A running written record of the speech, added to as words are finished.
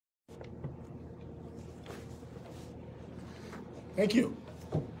Thank you.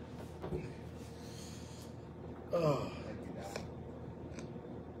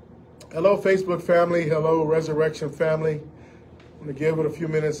 Hello, Facebook family. Hello, Resurrection family. I'm going to give it a few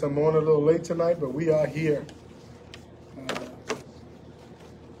minutes. I'm on a little late tonight, but we are here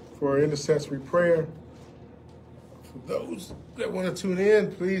for intercessory prayer. For those that want to tune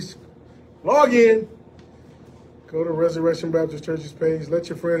in, please log in. Go to Resurrection Baptist Church's page. Let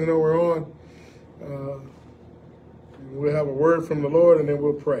your friends know we're on. We'll have a word from the Lord, and then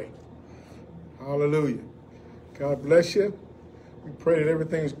we'll pray. Hallelujah. God bless you. We pray that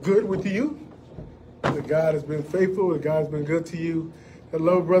everything's good with you, that God has been faithful, that God has been good to you.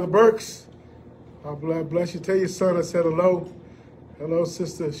 Hello, Brother Burks. God bless you. Tell your son I said hello. Hello,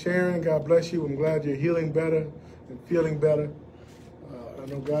 Sister Sharon. God bless you. I'm glad you're healing better and feeling better. I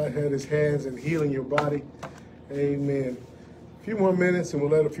know God had his hands in healing your body. Amen. A few more minutes, and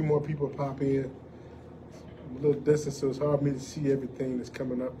we'll let a few more people pop in. A little distance, so it's hard for me to see everything that's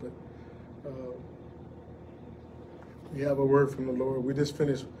coming up, but we have a word from the Lord. We just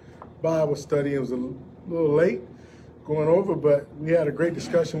finished Bible study. It was a little late going over, but we had a great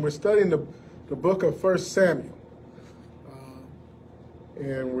discussion. We're studying the book of 1 Samuel,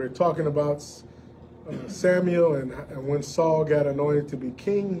 and we're talking about Samuel and when Saul got anointed to be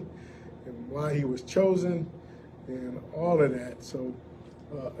king and why he was chosen and all of that. So,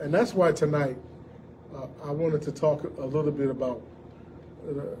 and that's why tonight I wanted to talk a little bit about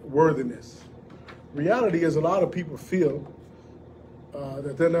worthiness. Reality is a lot of people feel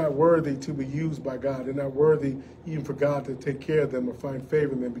that they're not worthy to be used by God. They're not worthy even for God to take care of them or find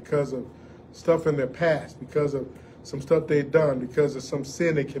favor in them because of stuff in their past, because of some stuff they've done, because of some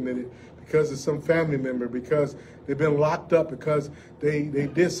sin they committed, because of some family member, because they've been locked up, because they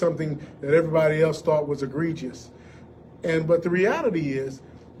did something that everybody else thought was egregious. But the reality is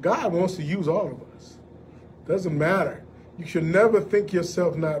God wants to use all of us. Doesn't matter. You should never think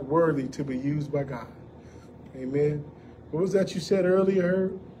yourself not worthy to be used by God. Amen. What was that you said earlier,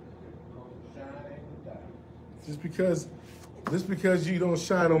 Herb? Just because you don't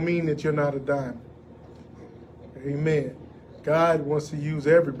shine don't mean that you're not a diamond. Amen. God wants to use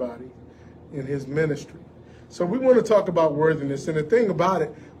everybody in his ministry. So we want to talk about worthiness. And the thing about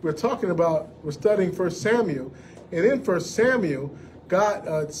it, we're studying 1 Samuel. And in 1 Samuel,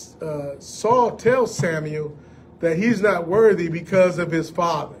 Saul tells Samuel that he's not worthy because of his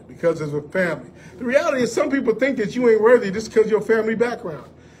father, because of his family. The reality is some people think that you ain't worthy just because of your family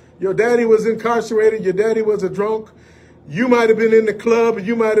background. Your daddy was incarcerated. Your daddy was a drunk. You might have been in the club, and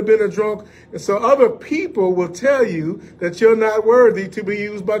you might have been a drunk. And so other people will tell you that you're not worthy to be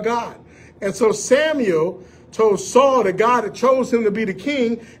used by God. And so Samuel told Saul that God had chosen him to be the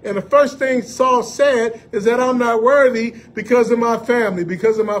king. And the first thing Saul said is that I'm not worthy because of my family,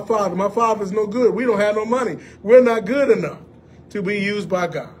 because of my father. My father's no good. We don't have no money. We're not good enough to be used by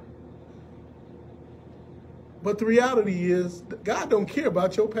God. But the reality is that God don't care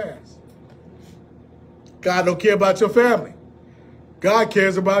about your past. God don't care about your family. God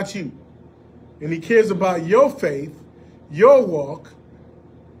cares about you. And he cares about your faith, your walk,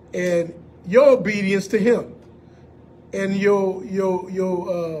 and your obedience to him, and your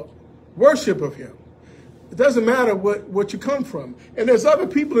worship of him. It doesn't matter what you come from. And there's other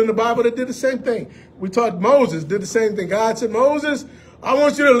people in the Bible that did the same thing. We taught Moses did the same thing. God said, Moses, I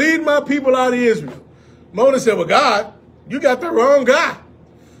want you to lead my people out of Israel. Moses said, well, God, you got the wrong guy.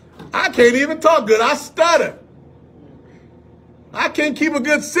 I can't even talk good. I stutter. I can't keep a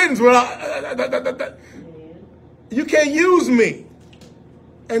good sentence without. You can't use me.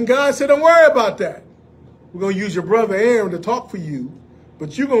 And God said, don't worry about that. We're going to use your brother Aaron to talk for you,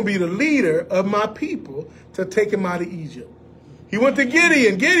 but you're going to be the leader of my people to take him out of Egypt. He went to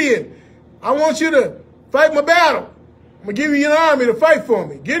Gideon. Gideon, I want you to fight my battle. I'm going to give you an army to fight for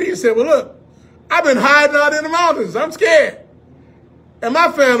me. Gideon said, well, look, I've been hiding out in the mountains. I'm scared. And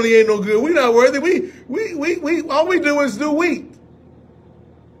my family ain't no good. We're not worthy. We all we do is do wheat.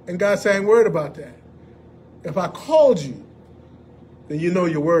 And God said, I ain't worried about that. If I called you, then you know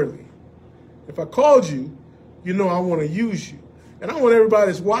you're worthy. If I called you, you know I want to use you. And I want everybody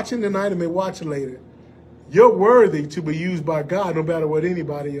that's watching tonight and may watch later, you're worthy to be used by God no matter what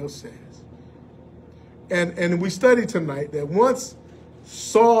anybody else says. And we studied tonight that once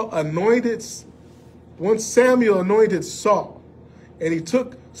Samuel anointed Saul, and he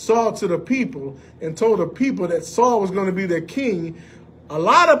took Saul to the people and told the people that Saul was going to be their king, a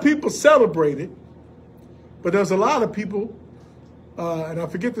lot of people celebrated, but there's a lot of people, and I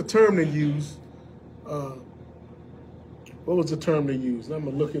forget the term they used. What was the term they used? I'm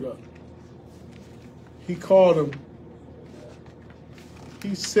going to look it up. He called them,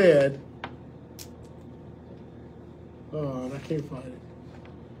 he said, I can't find it.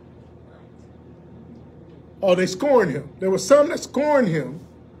 Oh, they scorned him. There were some that scorned him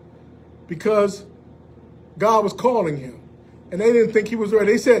because God was calling him. And they didn't think he was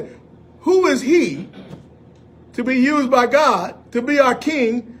ready. They said, who is he to be used by God to be our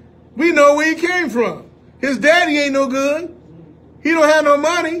king? We know where he came from. His daddy ain't no good. He don't have no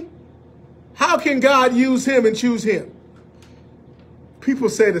money. How can God use him and choose him? People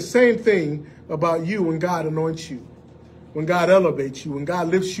say the same thing about you when God anoints you, when God elevates you, when God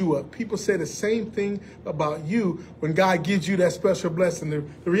lifts you up. People say the same thing about you when God gives you that special blessing.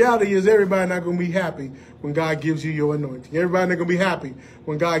 The reality is everybody not going to be happy when God gives you your anointing. Everybody not going to be happy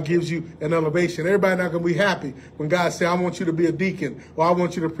when God gives you an elevation. Everybody not going to be happy when God says, I want you to be a deacon or I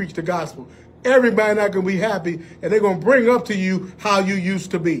want you to preach the gospel. Everybody not going to be happy, and they're going to bring up to you how you used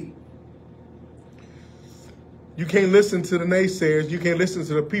to be. You can't listen to the naysayers. You can't listen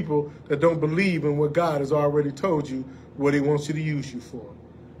to the people that don't believe in what God has already told you what he wants you to use you for.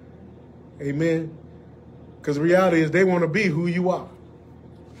 Amen? Because the reality is they want to be who you are.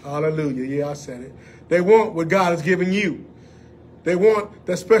 Hallelujah. Yeah, I said it. They want what God has given you. They want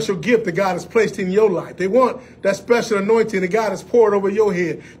that special gift that God has placed in your life. They want that special anointing that God has poured over your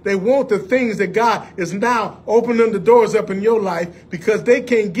head. They want the things that God is now opening the doors up in your life because they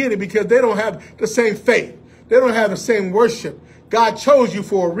can't get it because they don't have the same faith. They don't have the same worship. God chose you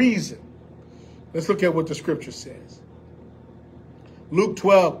for a reason. Let's look at what the scripture says. Luke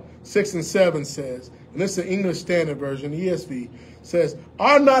 12:6-7 says, and this is the English Standard Version, ESV, says,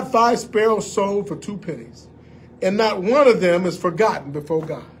 are not 5 sparrows sold for 2 pennies? And not one of them is forgotten before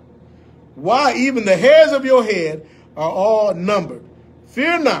God. Why, even the hairs of your head are all numbered.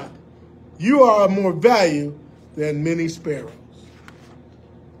 Fear not, you are of more value than many sparrows.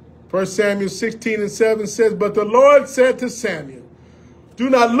 1 Samuel 16:7 says, but the Lord said to Samuel, do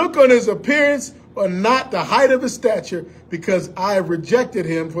not look on his appearance or not the height of his stature, because I have rejected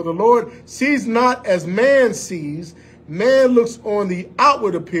him. For the Lord sees not as man sees. Man looks on the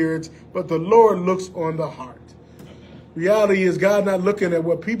outward appearance, but the Lord looks on the heart. Reality is God not looking at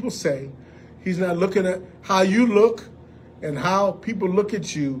what people say. He's not looking at how you look and how people look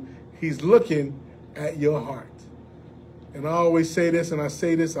at you. He's looking at your heart. And I always say this, and I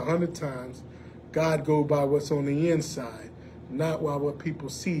say this 100 times. God goes by what's on the inside, not by what people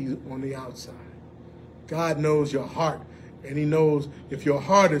see on the outside. God knows your heart, and he knows if your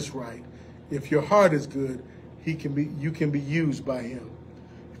heart is right, if your heart is good, you can be used by him.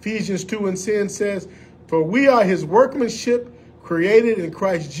 Ephesians 2:10 says, for we are his workmanship, created in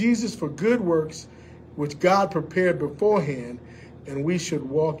Christ Jesus for good works, which God prepared beforehand, and we should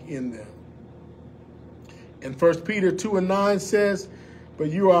walk in them. And 1 Peter 2:9 says, but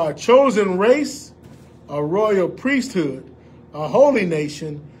you are a chosen race, a royal priesthood, a holy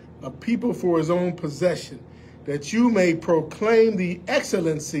nation, a people for his own possession, that you may proclaim the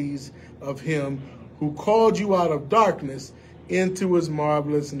excellencies of him who called you out of darkness into his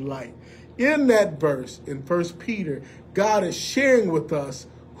marvelous light. In that verse, in 1 Peter, God is sharing with us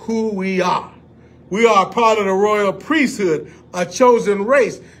who we are. We are part of the royal priesthood, a chosen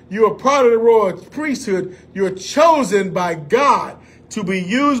race. You are part of the royal priesthood. You're chosen by God to be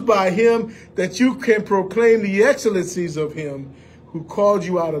used by him, that you can proclaim the excellencies of him who called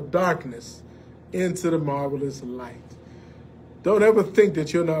you out of darkness into the marvelous light. Don't ever think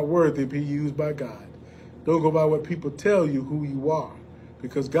that you're not worthy to be used by God. Don't go by what people tell you who you are,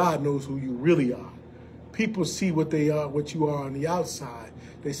 because God knows who you really are. People see what they are, what you are on the outside.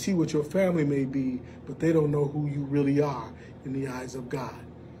 They see what your family may be, but they don't know who you really are in the eyes of God.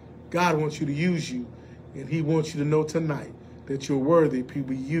 God wants you to use you, and he wants you to know tonight that you're worthy to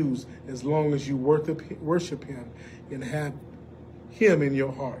be used as long as you worship him and have him in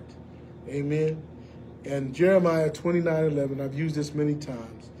your heart. Amen. And Jeremiah 29:11, I've used this many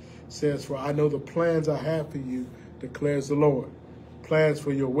times, says, for I know the plans I have for you, declares the Lord. Plans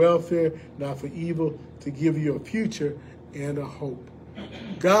for your welfare, not for evil, to give you a future and a hope.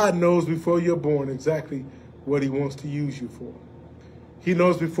 God knows before you're born exactly what he wants to use you for. He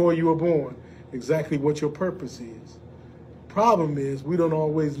knows before you were born exactly what your purpose is. Problem is, we don't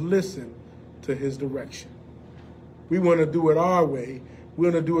always listen to his direction. We want to do it our way. We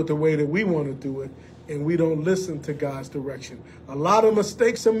want to do it the way that we want to do it, and we don't listen to God's direction. A lot of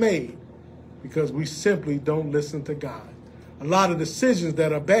mistakes are made because we simply don't listen to God. A lot of decisions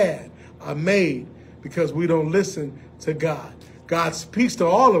that are bad are made because we don't listen to God. God speaks to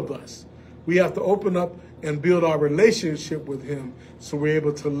all of us. We have to open up and build our relationship with him so we're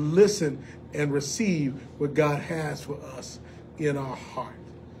able to listen and receive what God has for us in our heart.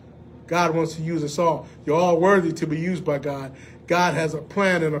 God wants to use us all. You're all worthy to be used by God. God has a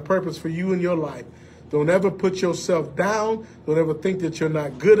plan and a purpose for you in your life Don't ever put yourself down. Don't ever think that you're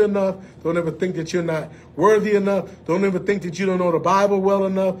not good enough. Don't ever think that you're not worthy enough. Don't ever think that you don't know the Bible well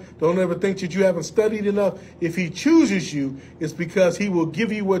enough. Don't ever think that you haven't studied enough. If he chooses you, it's because he will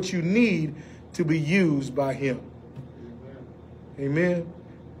give you what you need to be used by him. Amen.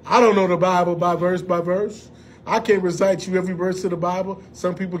 I don't know the Bible by verse by verse. I can't recite you every verse of the Bible.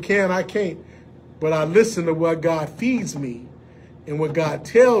 Some people can, I can't. But I listen to what God feeds me and what God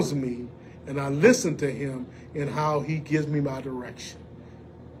tells me, and I listen to him and how he gives me my direction.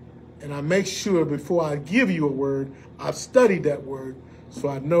 And I make sure before I give you a word, I've studied that word so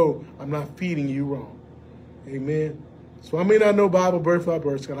I know I'm not feeding you wrong. Amen. So I may not know Bible verse by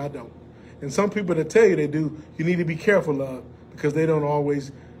verse, because I don't. And some people that tell you they do, you need to be careful of, because they don't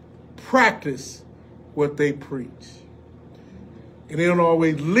always practice what they preach. And they don't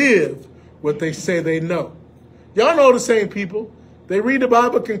always live what they say they know. Y'all know the same people. They read the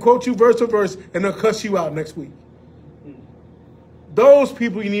Bible, can quote you verse for verse, and they'll cuss you out next week. Those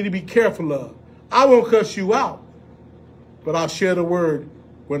people you need to be careful of. I won't cuss you out, but I'll share the word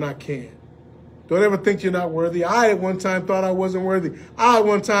when I can. Don't ever think you're not worthy. I at one time thought I wasn't worthy. I at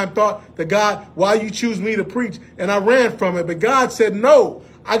one time thought that God, why you choose me to preach? And I ran from it. But God said, no,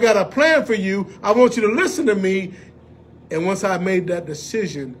 I got a plan for you. I want you to listen to me. And once I made that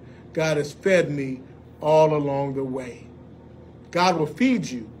decision, God has fed me all along the way. God will feed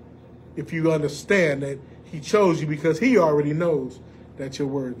you if you understand that he chose you, because he already knows that you're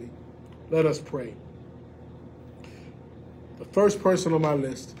worthy. Let us pray. The first person on my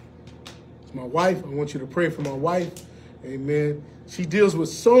list is my wife. I want you to pray for my wife. Amen. She deals with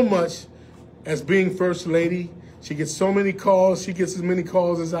so much as being first lady. She gets so many calls. She gets as many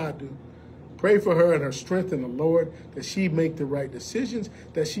calls as I do. Pray for her and her strength in the Lord, that she make the right decisions,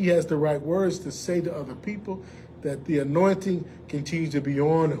 that she has the right words to say to other people, that the anointing continues to be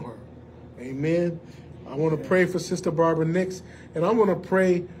on her. Amen. I want to pray for Sister Barbara Nix, and I want to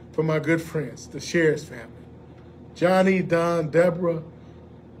pray for my good friends, the Shares family. Johnny, Don, Deborah,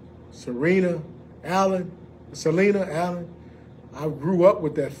 Selena, Allen. I grew up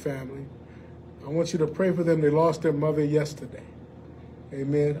with that family. I want you to pray for them. They lost their mother yesterday.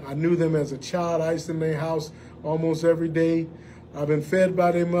 Amen. I knew them as a child. I used to in their house almost every day. I've been fed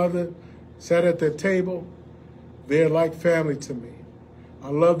by their mother, sat at their table. They're like family to me. I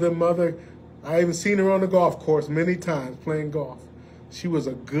love their mother. I even seen her on the golf course many times playing golf. She was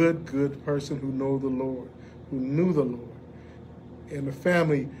a good person who knew the Lord, And the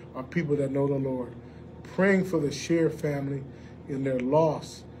family are people that know the Lord. Praying for the Share family in their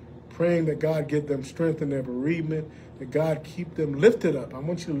loss. Praying that God give them strength in their bereavement, that God keep them lifted up. I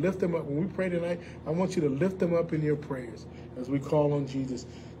want you to lift them up. When we pray tonight, I want you to lift them up in your prayers as we call on Jesus.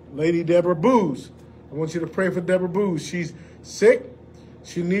 Lady Deborah Booz, I want you to pray for Deborah Booz. She's sick.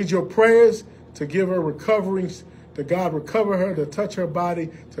 She needs your prayers to give her recovery, to God recover her, to touch her body,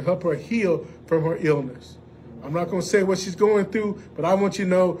 to help her heal from her illness. I'm not going to say what she's going through, but I want you to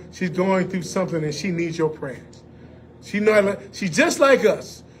know she's going through something and she needs your prayers. She's just like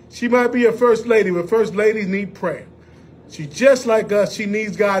us. She might be a first lady, but first ladies need prayer. She's just like us. She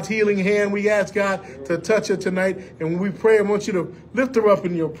needs God's healing hand. We ask God to touch her tonight. And when we pray, I want you to lift her up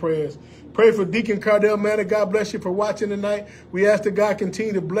in your prayers. Pray for Deacon Cardell Manor. God bless you for watching tonight. We ask that God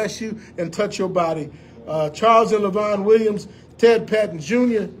continue to bless you and touch your body. Charles and LaVon Williams, Ted Patton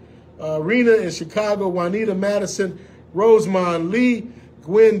Jr., Rena in Chicago, Juanita Madison, Rosemond Lee,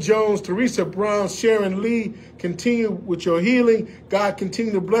 Gwen Jones, Teresa Brown, Sharon Lee, continue with your healing. God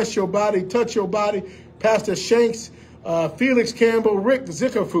continue to bless your body, touch your body. Pastor Shanks, Felix Campbell, Rick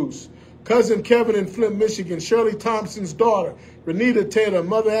Zickerfoos, Cousin Kevin in Flint, Michigan, Shirley Thompson's daughter, Renita Taylor,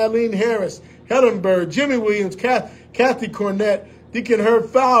 Mother Aline Harris, Helen Bird, Jimmy Williams, Kathy Cornett, Deacon Herb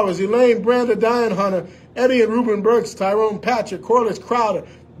Flowers, Elaine Branda, Diane Hunter, Eddie and Reuben Burks, Tyrone Patrick, Corliss Crowder,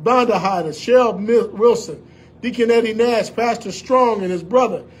 Bonda Hyder, Cheryl Wilson, Deacon Eddie Nash, Pastor Strong and his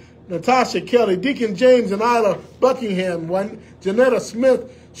brother, Natasha Kelly, Deacon James and Isla Buckingham, Janetta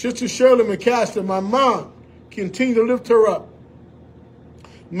Smith, Sister Shirley McCaster, my mom, continue to lift her up.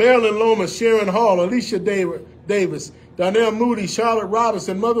 Marilyn Lomas, Sharon Hall, Alicia Davis, Donnell Moody, Charlotte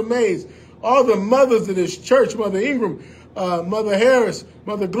Robinson, Mother Mays, all the mothers of this church, Mother Ingram, Mother Harris,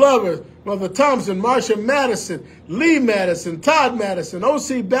 Mother Glover, Mother Thompson, Marsha Madison, Lee Madison, Todd Madison,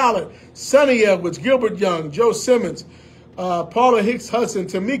 O.C. Ballard, Sonny Edwards, Gilbert Young, Joe Simmons, Paula Hicks Hudson,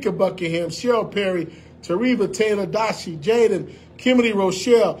 Tamika Buckingham, Cheryl Perry, Tariva Taylor Dashi, Jaden, Kimberly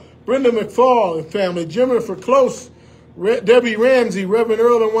Rochelle, Brenda McFall and family, Jennifer Close, Debbie Ramsey, Reverend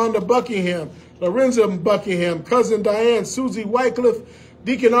Earl and Wanda Buckingham, Lorenza Buckingham, Cousin Diane, Susie Wycliffe,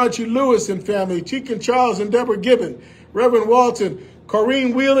 Deacon Archie Lewis and family, Deacon Charles and Deborah Gibbon, Reverend Walton,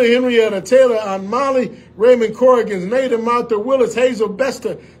 Corrine Wheeler, Henrietta Taylor, Aunt Molly, Raymond Corrigan, Nathan Martha Willis, Hazel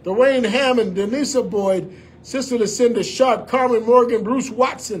Bester, Dwayne Hammond, Denisa Boyd, Sister Lucinda Sharp, Carmen Morgan, Bruce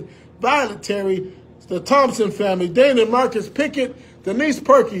Watson, Violet Terry, the Thompson family, Dana Marcus Pickett, Denise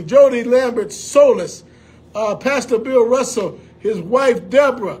Perky, Jody Lambert Solis, Pastor Bill Russell, his wife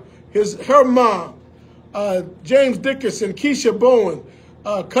Deborah, her mom, James Dickerson, Keisha Bowen,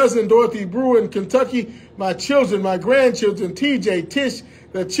 cousin Dorothy Brewer in Kentucky, my children, my grandchildren, TJ, Tish,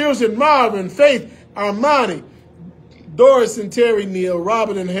 the children, Marvin, Faith, Armani, Doris and Terry Neal,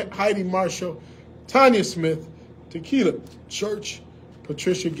 Robin and Heidi Marshall, Tanya Smith, Tequila Church,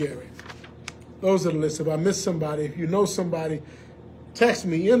 Patricia Gary. Those are the lists. If I missed somebody, if you know somebody, text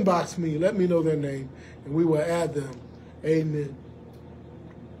me, inbox me, let me know their name, and we will add them. Amen.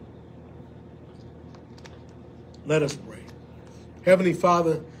 Let us pray. Heavenly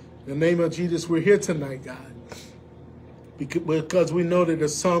Father, in the name of Jesus, we're here tonight, God, because we know that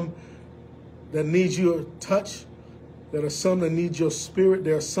there's some that need your touch. There are some that need your spirit.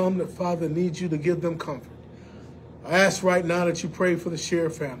 There are some that, Father, need you to give them comfort. I ask right now that you pray for the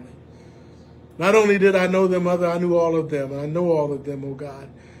Sheriff family. Not only did I know them, Mother, I knew all of them, and I know all of them, oh God.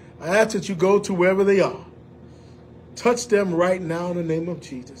 I ask that you go to wherever they are. Touch them right now in the name of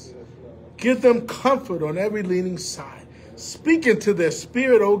Jesus. Give them comfort on every leaning side. Speak into their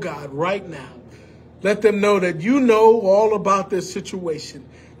spirit, oh God, right now. Let them know that you know all about their situation,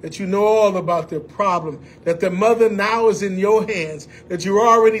 that you know all about their problem, that their mother now is in your hands, that you're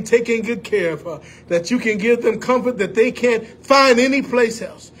already taking good care of her, that you can give them comfort that they can't find any place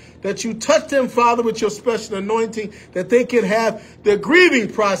else, that you touch them, Father, with your special anointing, that they can have their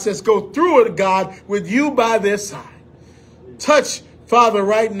grieving process go through it, God, with you by their side. Touch, Father,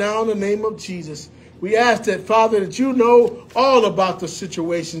 right now in the name of Jesus. We ask that, Father, that you know all about the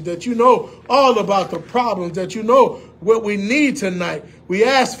situations, that you know all about the problems, that you know what we need tonight. We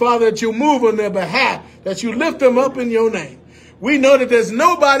ask, Father, that you move on their behalf, that you lift them up in your name. We know that there's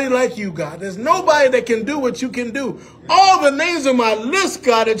nobody like you, God. There's nobody that can do what you can do. All the names on my list,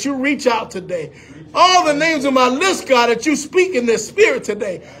 God, that you reach out today. All the names on my list, God, that you speak in their spirit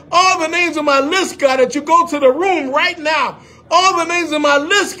today. All the names on my list, God, that you go to the room right now. All the names on my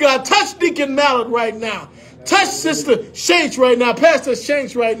list, God, touch Deacon Mallett right now. Touch Sister Shanks right now, Pastor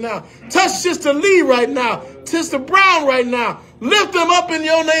Shanks right now. Touch Sister Lee right now, Sister Brown right now. Lift them up in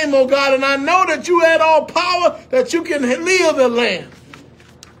your name, oh God, and I know that you had all power, that you can heal the land.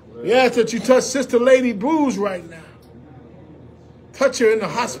 We ask that you touch Sister Lady Bruce right now. Touch her in the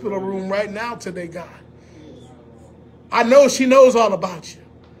hospital room right now today, God. I know she knows all about you.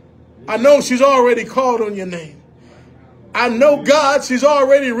 I know she's already called on your name. I know, God, she's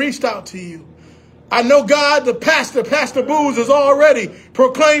already reached out to you. I know, God, Pastor Booz, has already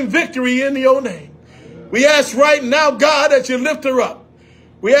proclaimed victory in your name. We ask right now, God, that you lift her up.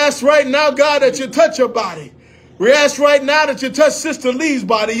 We ask right now, God, that you touch her body. We ask right now that you touch Sister Lee's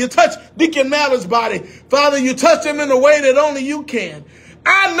body. You touch Deacon Mallett's body. Father, you touch them in a way that only you can.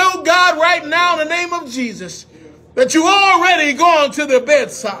 I know, God, right now in the name of Jesus, that you already gone to the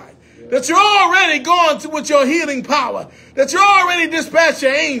bedside. That you're already gone with your healing power. That you're already dispatched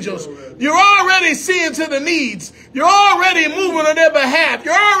your angels. You're already seeing to the needs. You're already moving on their behalf.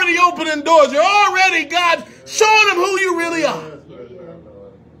 You're already opening doors. You're already, God, showing them who you really are.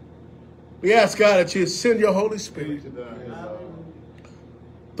 We ask, God, that you send your Holy Spirit.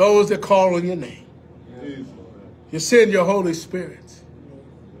 Those that call on your name. You send your Holy Spirit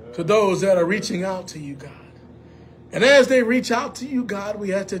to those that are reaching out to you, God. And as they reach out to you, God,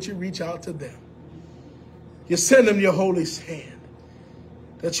 we ask that you reach out to them. You send them your holy hand.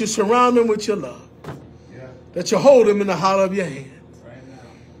 That you surround them with your love. That you hold them in the hollow of your hand.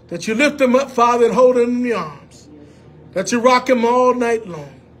 That you lift them up, Father, and hold them in your arms. That you rock them all night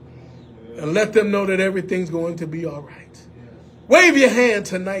long. And let them know that everything's going to be all right. Wave your hand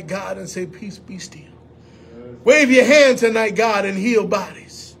tonight, God, and say, peace, be still. Wave your hand tonight, God, and heal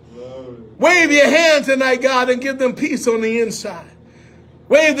bodies. Wave your hand tonight, God, and give them peace on the inside.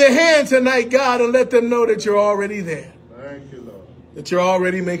 Wave their hand tonight, God, and let them know that you're already there. Thank you, Lord. That you're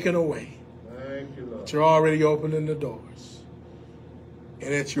already making a way. Thank you, Lord. That you're already opening the doors.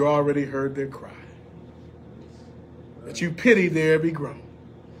 And that you already heard their cry. That you pity their every groan.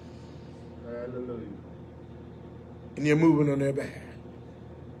 Hallelujah. And you're moving on their behalf.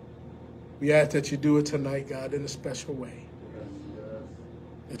 We ask that you do it tonight, God, in a special way.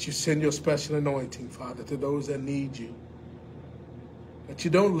 That you send your special anointing, Father, to those that need you. That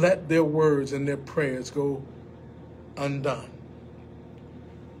you don't let their words and their prayers go undone.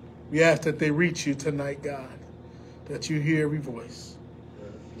 We ask that they reach you tonight, God, that you hear every voice,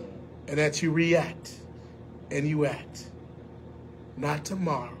 and that you react and you act. not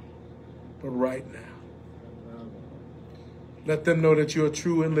tomorrow, but right now. Let them know that you're a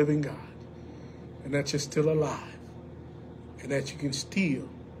true and living God, and that you're still alive, and that you can still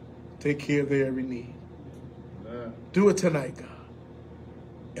take care of their every need. Do it tonight, God.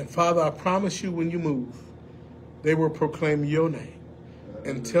 And Father, I promise you when you move, they will proclaim your name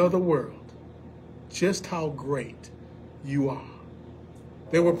and tell the world just how great you are.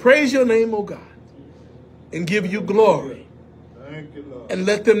 They will praise your name, oh God, and give you glory. Thank you, Lord. And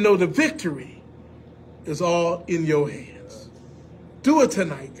let them know the victory is all in your hands. Do it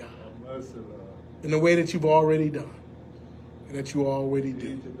tonight, God, Mercy, Lord. in the way that you've already done and that you already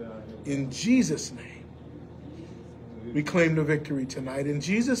do. In Jesus' name, we claim the victory tonight. In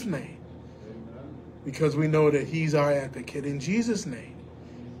Jesus' name, because we know that he's our advocate. In Jesus' name,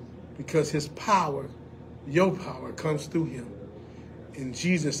 because his power, your power, comes through him. In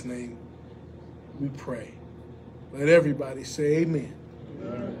Jesus' name, we pray. Let everybody say amen.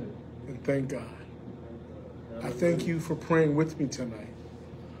 Amen. And thank God. I thank you for praying with me tonight.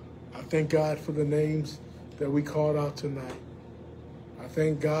 I thank God for the names that we called out tonight. I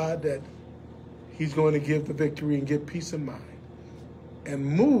thank God that he's going to give the victory and give peace of mind and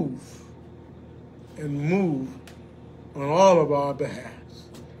move on all of our behalves.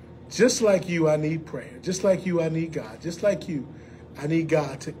 Just like you, I need prayer. Just like you, I need God. Just like you, I need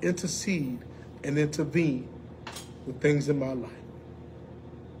God to intercede and intervene with things in my life.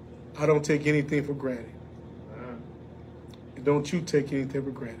 I don't take anything for granted. And don't you take anything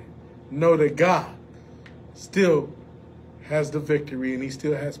for granted. Know that God still has the victory and he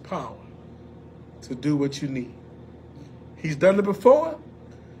still has power to do what you need. He's done it before,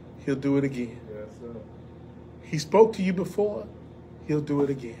 he'll do it again. Yes, sir. He spoke to you before, he'll do it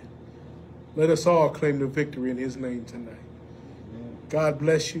again. Let us all claim the victory in his name tonight. God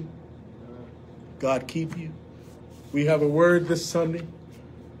bless you. God keep you. We have a word this Sunday.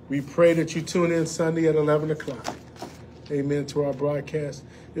 We pray that you tune in Sunday at 11 o'clock. Amen, to our broadcast.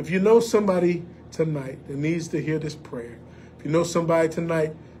 If you know somebody tonight that needs to hear this prayer, if you know somebody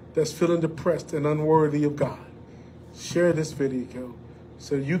tonight that's feeling depressed and unworthy of God, share this video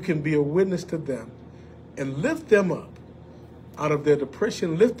so you can be a witness to them and lift them up out of their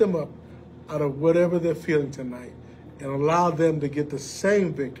depression, lift them up out of whatever they're feeling tonight, and allow them to get the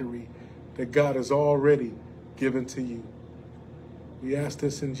same victory that God has already given to you. We ask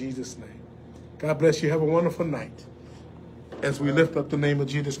this in Jesus' name. God bless you. Have a wonderful night as we lift up the name of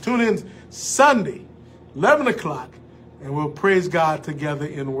Jesus. Tune in Sunday, 11 o'clock, and we'll praise God together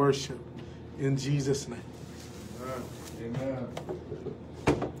in worship in Jesus' name. Amen.